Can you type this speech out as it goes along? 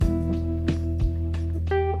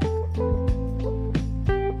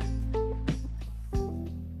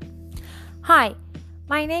Hi,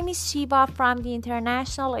 my name is Shiba from the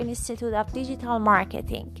International Institute of Digital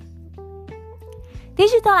Marketing.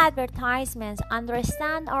 Digital advertisements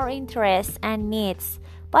understand our interests and needs,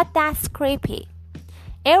 but that's creepy.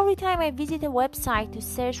 Every time I visit a website to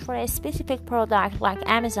search for a specific product like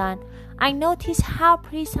Amazon, I notice how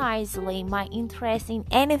precisely my interests in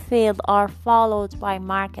any field are followed by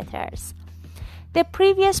marketers. The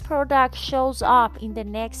previous product shows up in the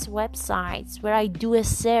next websites where I do a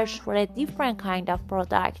search for a different kind of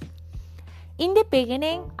product. In the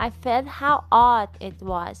beginning, I felt how odd it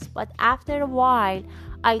was, but after a while,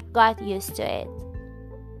 I got used to it.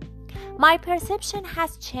 My perception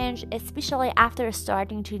has changed, especially after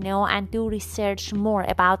starting to know and do research more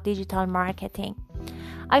about digital marketing.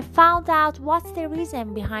 I found out what's the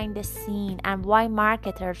reason behind the scene and why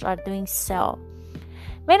marketers are doing so.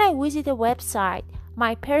 When I visit a website,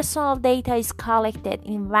 my personal data is collected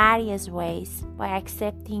in various ways by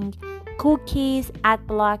accepting cookies, ad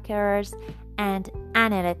blockers, and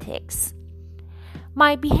analytics.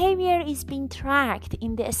 My behavior is being tracked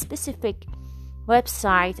in the specific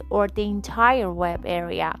website or the entire web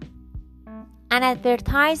area, and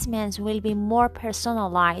advertisements will be more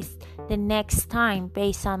personalized the next time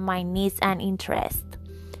based on my needs and interests.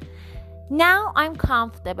 Now I'm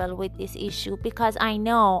comfortable with this issue because I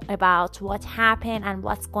know about what happened and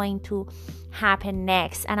what's going to happen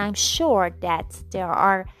next, and I'm sure that there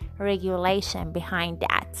are regulations behind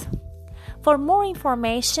that. For more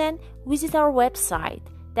information, visit our website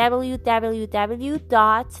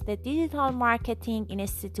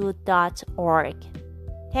www.thedigitalmarketinginstitute.org.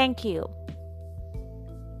 Thank you.